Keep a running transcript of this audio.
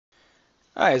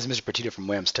Hi, this is Mr. Petito from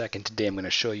Wham's Tech, and today I'm going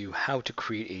to show you how to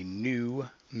create a new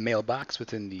mailbox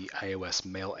within the iOS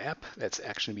Mail app. That's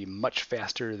actually going to be much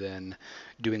faster than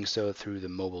doing so through the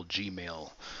mobile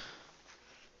Gmail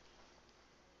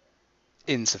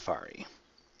in Safari.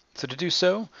 So to do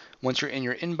so, once you're in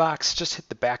your inbox, just hit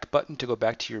the back button to go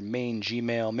back to your main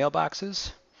Gmail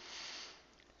mailboxes.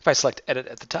 If I select Edit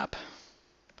at the top,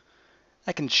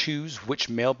 I can choose which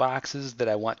mailboxes that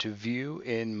I want to view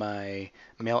in my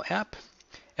Mail app.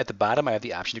 At the bottom, I have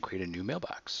the option to create a new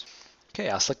mailbox. Okay,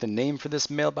 I'll select the name for this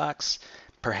mailbox.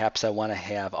 Perhaps I want to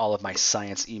have all of my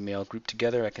science email grouped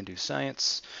together. I can do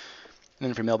science. And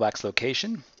then for mailbox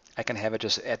location, I can have it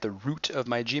just at the root of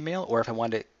my Gmail, or if I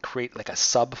want to create like a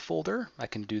subfolder, I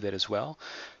can do that as well.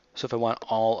 So if I want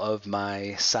all of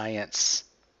my science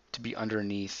to be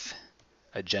underneath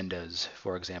agendas,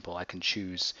 for example, I can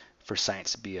choose for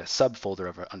science to be a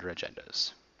subfolder under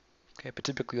agendas. Okay, but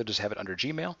typically you'll just have it under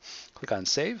Gmail. Click on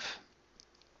Save,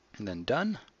 and then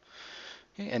Done.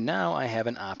 Okay, and now I have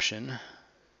an option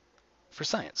for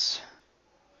science.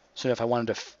 So if I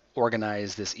wanted to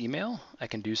organize this email, I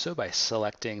can do so by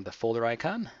selecting the folder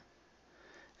icon.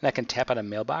 And I can tap on a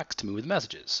mailbox to move the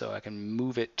messages. So I can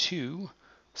move it to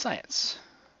science,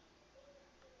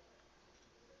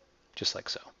 just like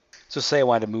so. So say I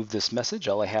wanted to move this message,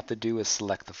 all I have to do is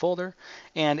select the folder,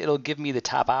 and it'll give me the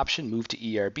top option, move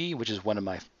to ERB, which is one of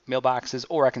my mailboxes,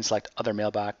 or I can select other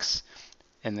mailbox,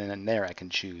 and then in there I can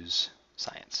choose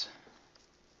science.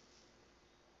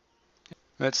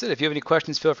 That's it. If you have any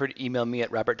questions, feel free to email me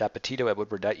at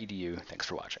robert.petito@woodward.edu. Thanks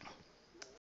for watching.